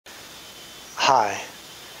Hi.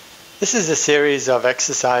 This is a series of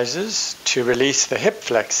exercises to release the hip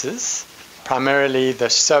flexors, primarily the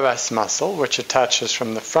psoas muscle, which attaches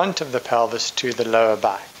from the front of the pelvis to the lower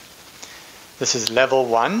back. This is level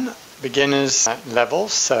 1, beginner's level,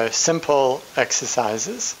 so simple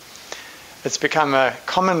exercises. It's become a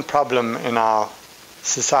common problem in our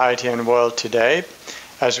society and world today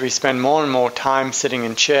as we spend more and more time sitting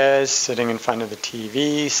in chairs, sitting in front of the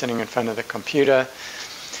TV, sitting in front of the computer.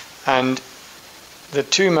 And the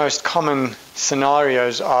two most common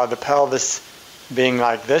scenarios are the pelvis being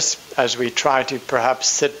like this as we try to perhaps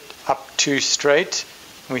sit up too straight.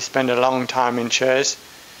 We spend a long time in chairs,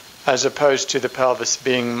 as opposed to the pelvis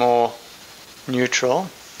being more neutral.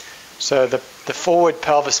 So the forward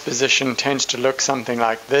pelvis position tends to look something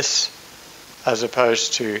like this as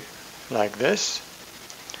opposed to like this.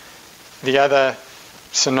 The other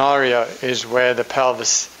scenario is where the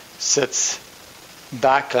pelvis sits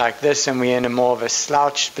back like this and we're in a more of a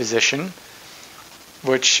slouched position,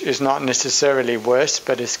 which is not necessarily worse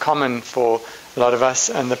but is common for a lot of us,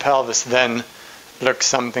 and the pelvis then looks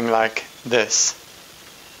something like this.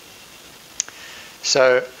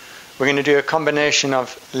 So we're going to do a combination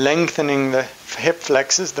of lengthening the hip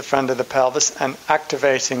flexors, the front of the pelvis, and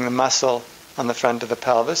activating the muscle on the front of the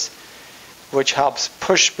pelvis, which helps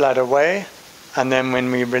push blood away, and then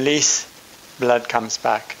when we release, blood comes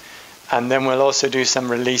back. And then we'll also do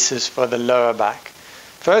some releases for the lower back.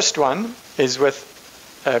 First one is with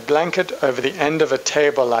a blanket over the end of a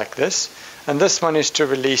table like this, and this one is to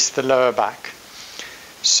release the lower back.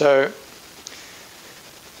 So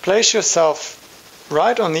place yourself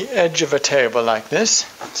right on the edge of a table like this,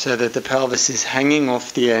 so that the pelvis is hanging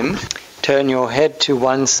off the end. Turn your head to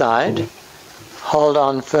one side. Hold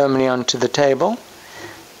on firmly onto the table.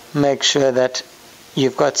 Make sure that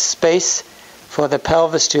you've got space for the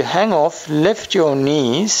pelvis to hang off. Lift your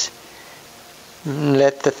knees.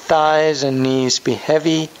 Let the thighs and knees be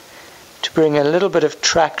heavy to bring a little bit of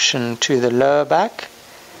traction to the lower back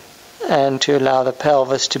and to allow the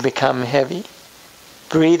pelvis to become heavy.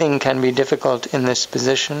 Breathing can be difficult in this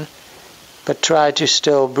position, but try to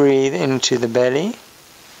still breathe into the belly.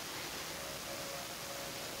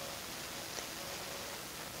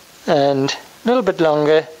 And a little bit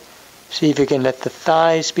longer. See if you can let the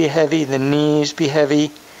thighs be heavy, the knees be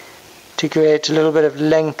heavy, to create a little bit of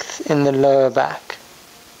length in the lower back.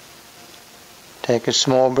 Take a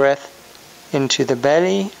small breath into the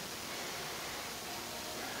belly.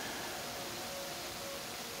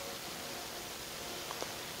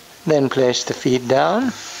 Then place the feet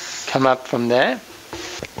down, come up from there.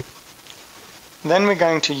 Then we're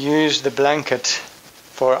going to use the blanket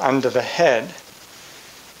for under the head.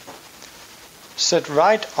 Sit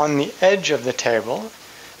right on the edge of the table.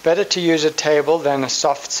 Better to use a table than a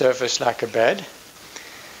soft surface like a bed.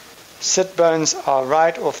 Sit bones are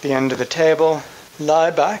right off the end of the table. Lie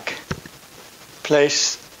back.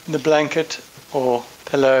 Place the blanket or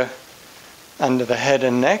pillow under the head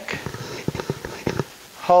and neck.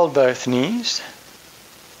 Hold both knees.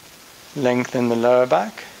 Lengthen the lower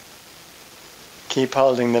back. Keep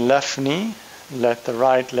holding the left knee. Let the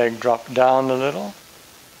right leg drop down a little.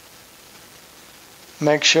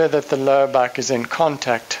 Make sure that the lower back is in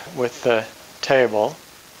contact with the table,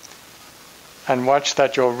 and watch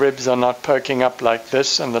that your ribs are not poking up like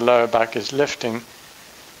this and the lower back is lifting.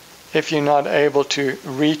 If you're not able to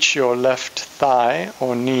reach your left thigh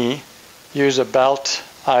or knee, use a belt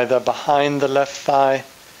either behind the left thigh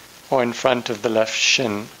or in front of the left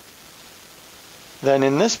shin. Then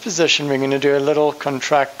in this position we're going to do a little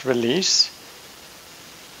contract release.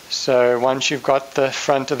 So once you've got the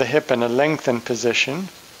front of the hip in a lengthened position,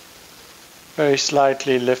 very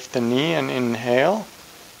slightly lift the knee and inhale.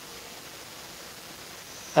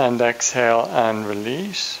 And exhale and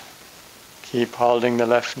release. Keep holding the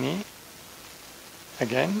left knee.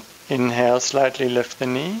 Again, inhale, slightly lift the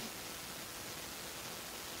knee.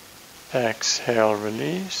 Exhale,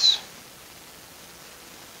 release.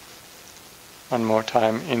 One more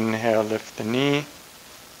time, inhale, lift the knee.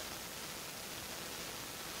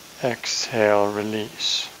 Exhale,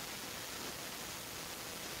 release.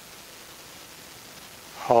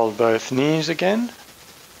 Hold both knees again.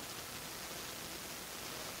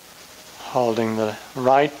 Holding the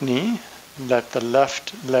right knee, let the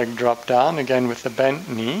left leg drop down again with the bent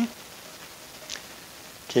knee.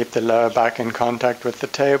 Keep the lower back in contact with the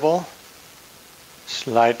table.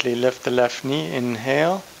 Slightly lift the left knee,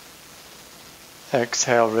 inhale.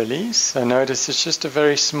 Exhale, release. So notice it's just a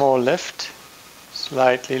very small lift.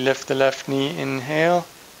 Slightly lift the left knee, inhale.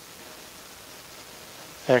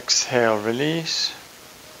 Exhale, release.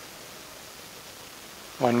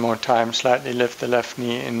 One more time, slightly lift the left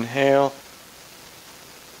knee, inhale.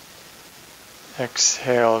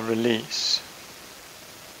 Exhale, release.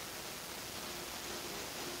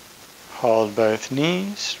 Hold both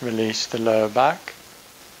knees, release the lower back.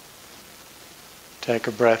 Take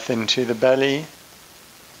a breath into the belly.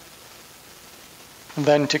 And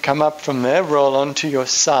then to come up from there, roll onto your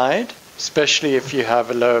side, especially if you have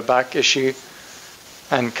a lower back issue,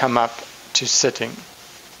 and come up to sitting.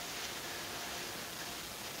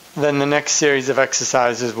 Then the next series of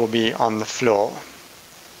exercises will be on the floor.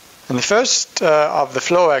 And the first of the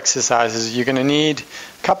floor exercises, you're going to need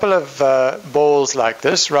a couple of balls like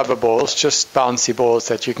this, rubber balls, just bouncy balls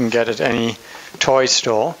that you can get at any toy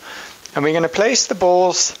store. And we're going to place the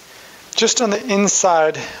balls just on the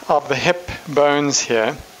inside of the hip bones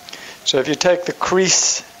here. So if you take the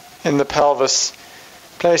crease in the pelvis,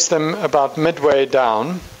 place them about midway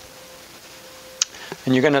down,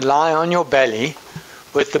 and you're going to lie on your belly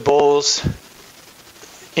with the balls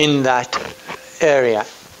in that area.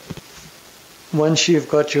 Once you've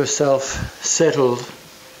got yourself settled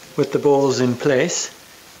with the balls in place,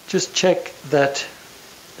 just check that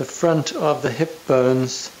the front of the hip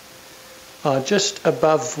bones are just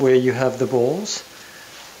above where you have the balls,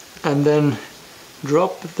 and then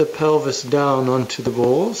drop the pelvis down onto the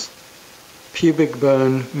balls, pubic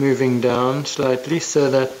bone moving down slightly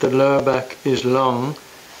so that the lower back is long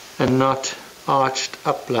and not arched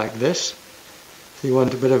up like this. So you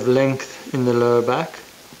want a bit of length in the lower back.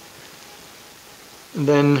 And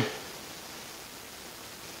then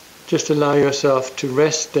just allow yourself to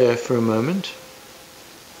rest there for a moment.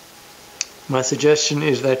 My suggestion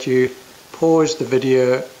is that you pause the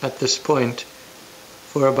video at this point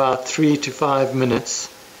for about 3 to 5 minutes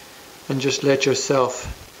and just let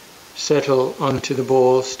yourself settle onto the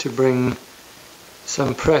balls to bring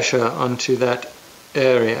some pressure onto that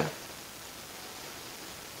area.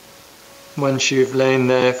 Once you've lain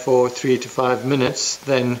there for 3 to 5 minutes,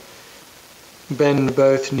 then bend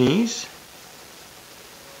both knees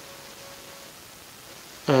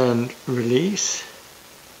and release.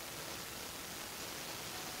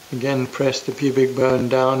 Again, press the pubic bone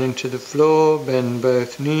down into the floor, bend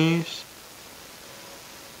both knees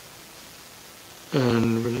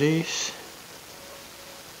and release.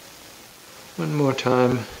 One more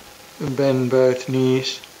time, and bend both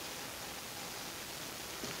knees.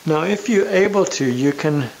 Now if you're able to, you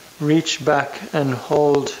can reach back and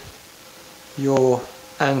hold your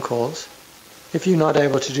ankles. If you're not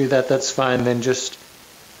able to do that, that's fine, then just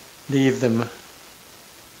leave them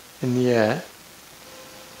in the air.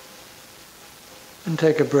 And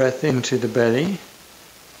take a breath into the belly.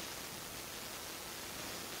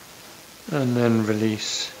 And then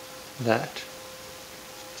release that.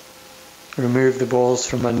 Remove the balls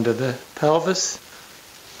from under the pelvis.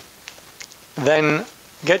 Then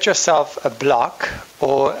get yourself a block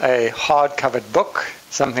or a hard-covered book,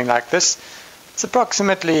 something like this. It's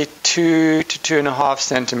approximately 2 to 2.5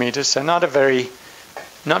 centimeters, so not very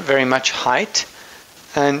much height.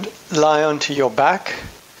 And lie onto your back.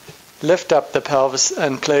 Lift up the pelvis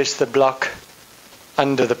and place the block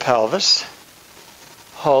under the pelvis.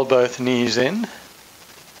 Hold both knees in.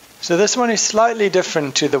 So this one is slightly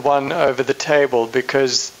different to the one over the table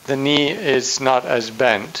because the knee is not as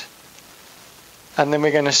bent. And then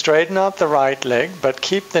we're going to straighten out the right leg, but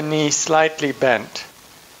keep the knee slightly bent.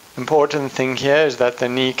 Important thing here is that the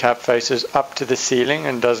kneecap faces up to the ceiling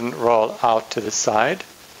and doesn't roll out to the side.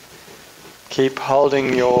 Keep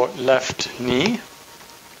holding your left knee.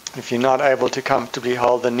 If you're not able to comfortably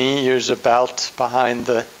hold the knee, use a belt behind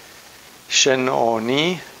the shin or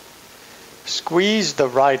knee. Squeeze the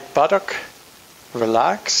right buttock,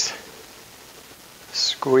 relax.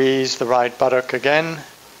 Squeeze the right buttock again,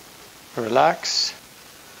 relax.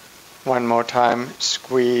 One more time,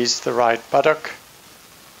 squeeze the right buttock,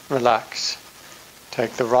 relax.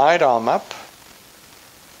 Take the right arm up,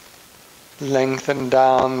 lengthen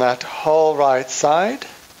down that whole right side.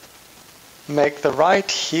 Make the right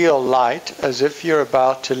heel light as if you're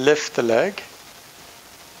about to lift the leg,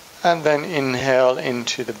 and then inhale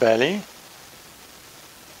into the belly.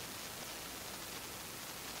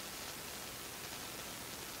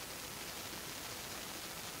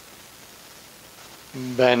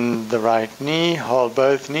 Bend the right knee, hold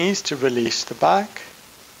both knees to release the back.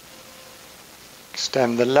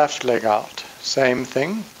 Extend the left leg out. Same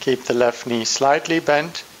thing, keep the left knee slightly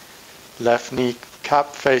bent, left knee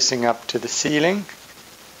cup facing up to the ceiling.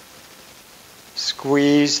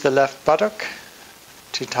 Squeeze the left buttock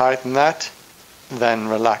to tighten that, then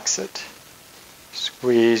relax it.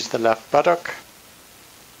 Squeeze the left buttock,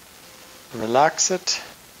 relax it.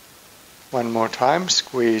 One more time,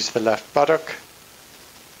 squeeze the left buttock,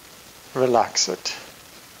 relax it.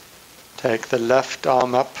 Take the left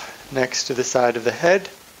arm up next to the side of the head.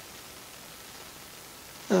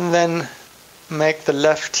 And then make the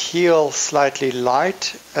left heel slightly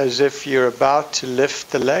light, as if you're about to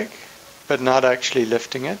lift the leg, but not actually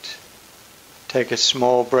lifting it. Take a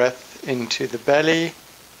small breath into the belly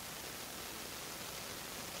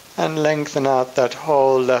and lengthen out that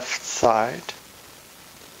whole left side.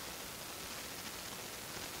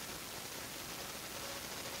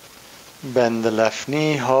 Bend the left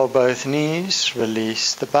knee, hold both knees,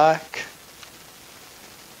 release the back.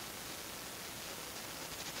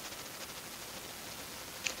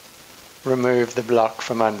 Remove the block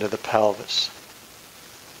from under the pelvis.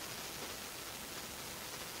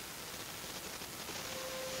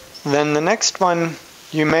 Then the next one,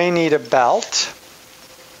 you may need a belt,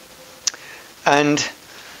 and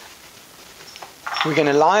we're going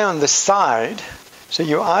to lie on the side, so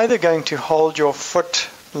you're either going to hold your foot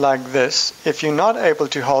like this. If you're not able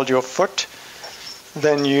to hold your foot,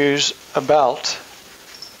 then use a belt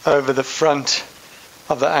over the front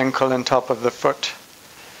of the ankle and top of the foot.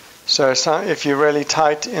 So if you're really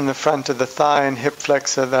tight in the front of the thigh and hip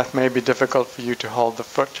flexor, that may be difficult for you to hold the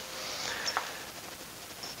foot.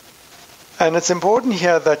 And it's important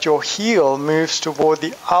here that your heel moves toward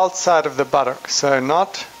the outside of the buttock. So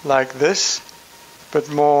not like this, but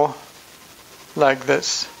more like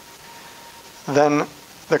this. Then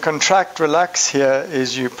the contract relax here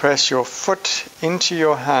is you press your foot into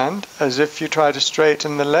your hand as if you try to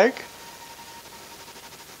straighten the leg.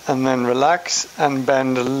 And then relax and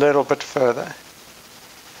bend a little bit further.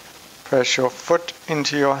 Press your foot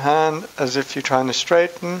into your hand as if you're trying to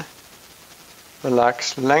straighten.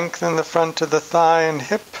 Relax, lengthen the front of the thigh and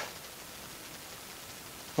hip.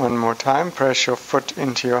 One more time, press your foot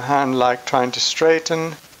into your hand like trying to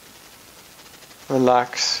straighten.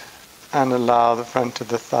 Relax and allow the front of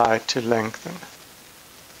the thigh to lengthen.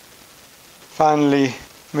 Finally,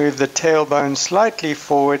 move the tailbone slightly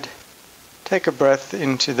forward. Take a breath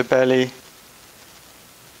into the belly.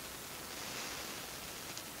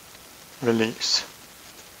 Release.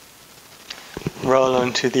 Roll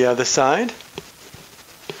onto the other side.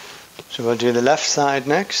 So we'll do the left side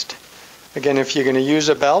next. Again, if you're going to use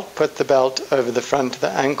a belt, put the belt over the front of the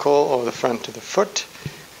ankle or the front of the foot.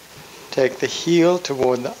 Take the heel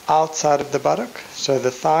toward the outside of the buttock, so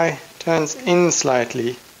the thigh turns in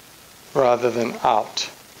slightly rather than out.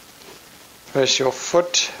 Press your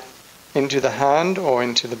foot into the hand or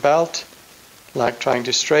into the belt, like trying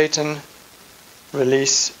to straighten.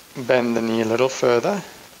 Release, bend the knee a little further.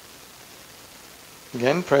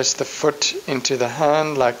 Again, press the foot into the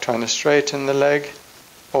hand, like trying to straighten the leg,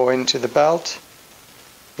 or into the belt.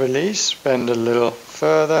 Release, bend a little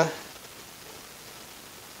further.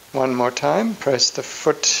 One more time, press the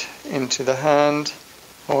foot into the hand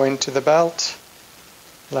or into the belt,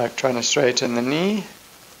 like trying to straighten the knee.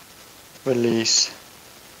 Release,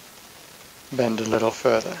 bend a little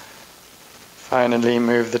further. Finally,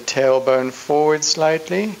 move the tailbone forward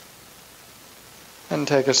slightly and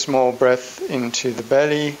take a small breath into the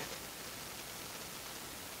belly.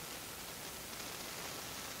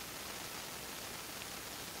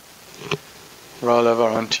 Roll over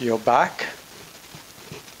onto your back,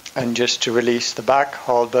 and just to release the back,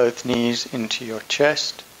 hold both knees into your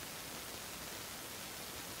chest.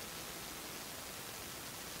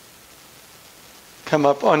 Come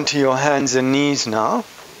up onto your hands and knees now.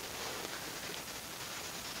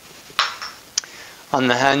 On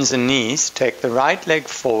the hands and knees, take the right leg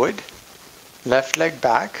forward, left leg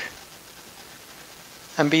back,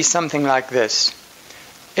 and be something like this.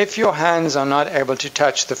 If your hands are not able to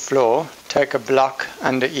touch the floor, take a block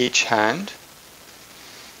under each hand,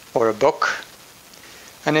 or a book.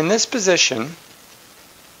 And in this position,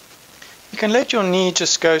 you can let your knee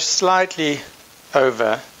just go slightly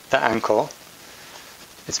over the ankle.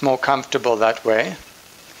 It's more comfortable that way.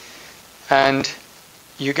 And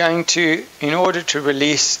you're going to, in order to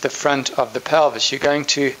release the front of the pelvis, you're going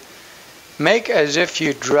to make as if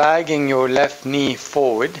you're dragging your left knee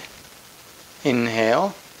forward.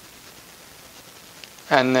 Inhale.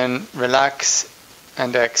 And then relax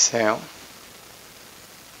and exhale.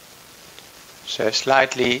 So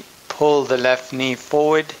slightly pull the left knee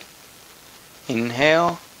forward.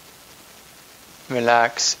 Inhale.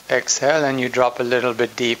 Relax, exhale, and you drop a little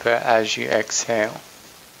bit deeper as you exhale.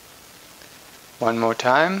 One more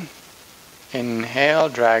time. Inhale,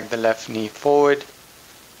 drag the left knee forward.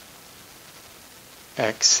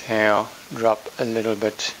 Exhale, drop a little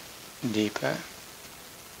bit deeper.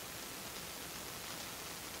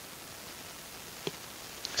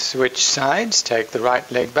 Switch sides, take the right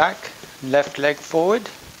leg back, left leg forward.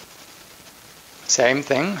 Same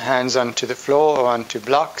thing, hands onto the floor or onto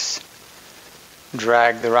blocks.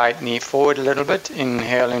 drag the right knee forward a little bit.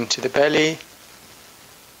 Inhale into the belly.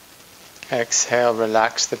 Exhale,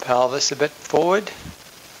 relax the pelvis a bit forward.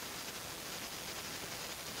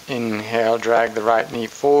 Inhale, drag the right knee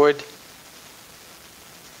forward.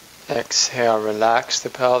 Exhale, relax the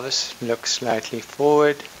pelvis, look slightly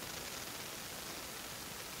forward.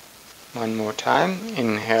 One more time.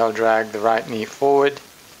 Inhale, drag the right knee forward.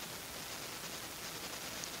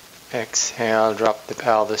 Exhale, drop the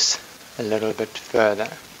pelvis a little bit further.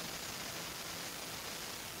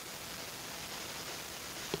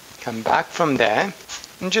 Come back from there,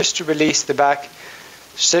 and just to release the back,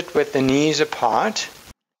 sit with the knees apart.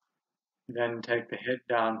 Then take the head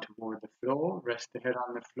down toward the floor. Rest the head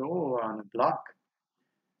on the floor or on a block.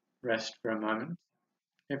 Rest for a moment.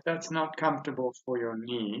 If that's not comfortable for your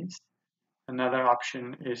knees, another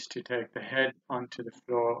option is to take the head onto the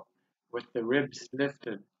floor with the ribs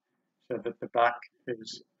lifted so that the back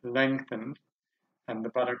is lengthened and the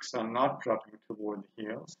buttocks are not dropping toward the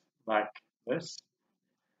heels like this.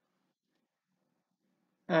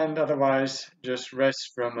 And otherwise, just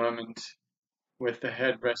rest for a moment with the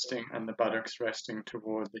head resting and the buttocks resting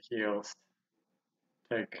toward the heels.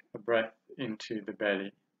 Take a breath into the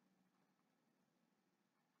belly.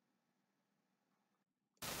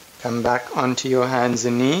 Come back onto your hands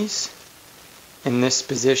and knees. In this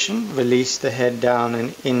position, release the head down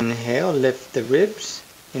and inhale, lift the ribs.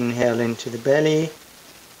 Inhale into the belly.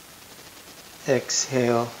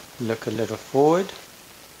 Exhale, look a little forward.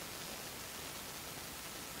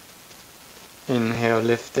 Inhale,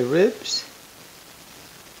 lift the ribs.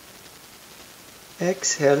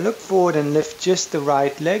 Exhale, look forward and lift just the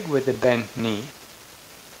right leg with the bent knee.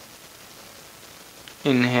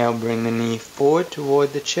 Inhale, bring the knee forward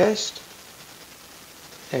toward the chest.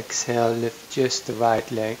 Exhale, lift just the right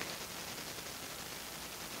leg.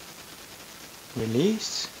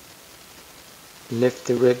 Release. Lift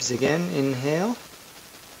the ribs again, inhale.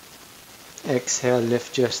 Exhale,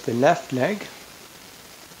 lift just the left leg.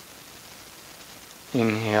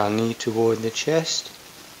 Inhale, knee toward the chest.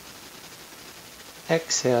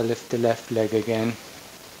 Exhale, lift the left leg again.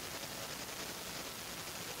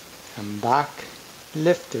 Come back,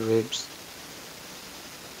 lift the ribs.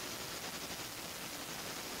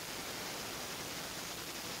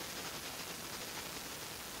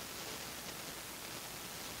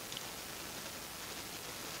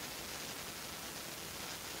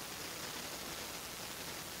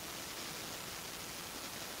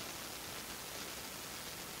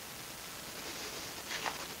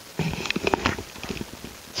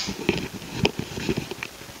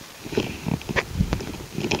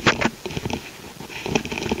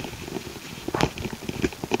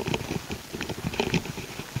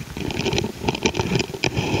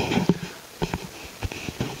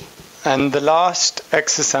 And the last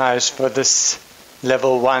exercise for this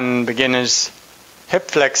level 1 beginners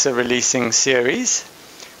hip flexor releasing series,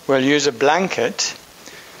 we'll use a blanket,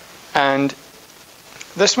 and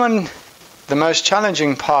this one, the most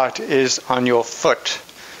challenging part is on your foot.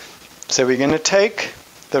 So we're going to take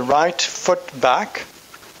the right foot back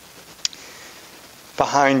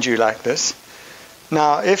behind you like this.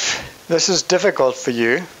 Now if this is difficult for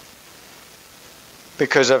you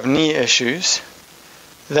because of knee issues,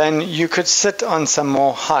 then you could sit on some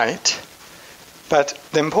more height. But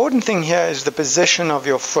the important thing here is the position of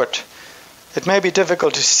your foot. It may be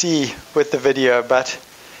difficult to see with the video, but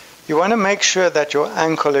you want to make sure that your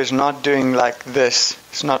ankle is not doing like this.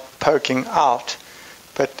 It's not poking out,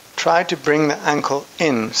 but try to bring the ankle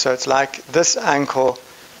in. So it's like this ankle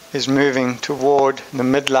is moving toward the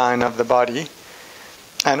midline of the body.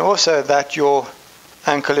 And also that your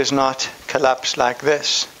ankle is not collapsed like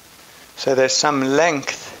this. So there's some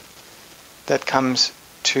length that comes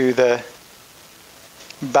to the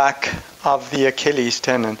back of the Achilles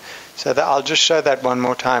tendon. So I'll just show that one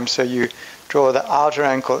more time. So you draw the outer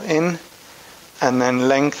ankle in and then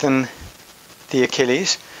lengthen the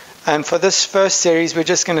Achilles. And for this first series, we're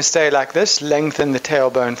just going to stay like this. Lengthen the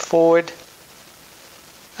tailbone forward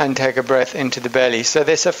and take a breath into the belly. So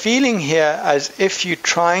there's a feeling here as if you're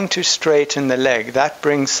trying to straighten the leg. That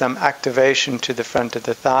brings some activation to the front of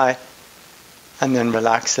the thigh. And then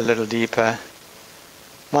relax a little deeper.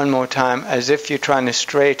 One more time, as if you're trying to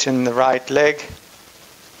straighten the right leg.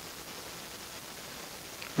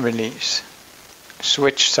 Release.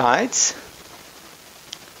 Switch sides.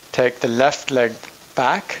 Take the left leg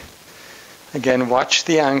back. Again, watch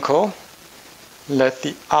the ankle. Let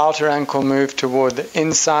the outer ankle move toward the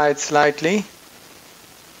inside slightly.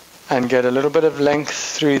 And get a little bit of length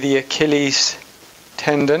through the Achilles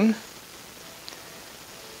tendon.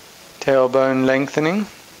 Tailbone lengthening.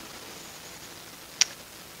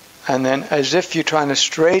 And then as if you're trying to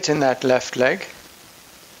straighten that left leg,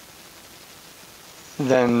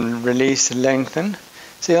 then release, lengthen.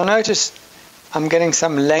 So you'll notice I'm getting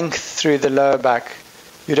some length through the lower back.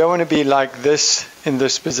 You don't want to be like this in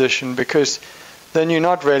this position, because then you're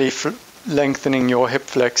not really lengthening your hip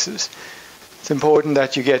flexors. It's important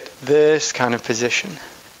that you get this kind of position.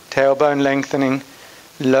 Tailbone lengthening,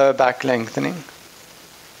 lower back lengthening.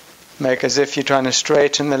 Make as if you're trying to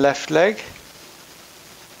straighten the left leg.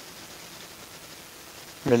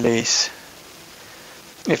 Release.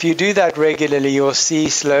 If you do that regularly, you'll see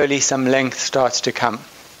slowly some length starts to come.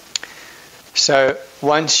 So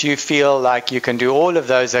once you feel like you can do all of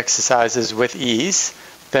those exercises with ease,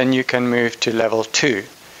 then you can move to level 2.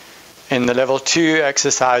 In the level 2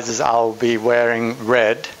 exercises, I'll be wearing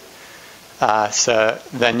red. So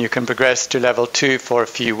then you can progress to level 2 for a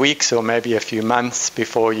few weeks or maybe a few months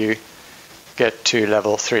before you get to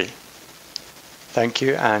level 3. Thank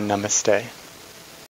you and namaste.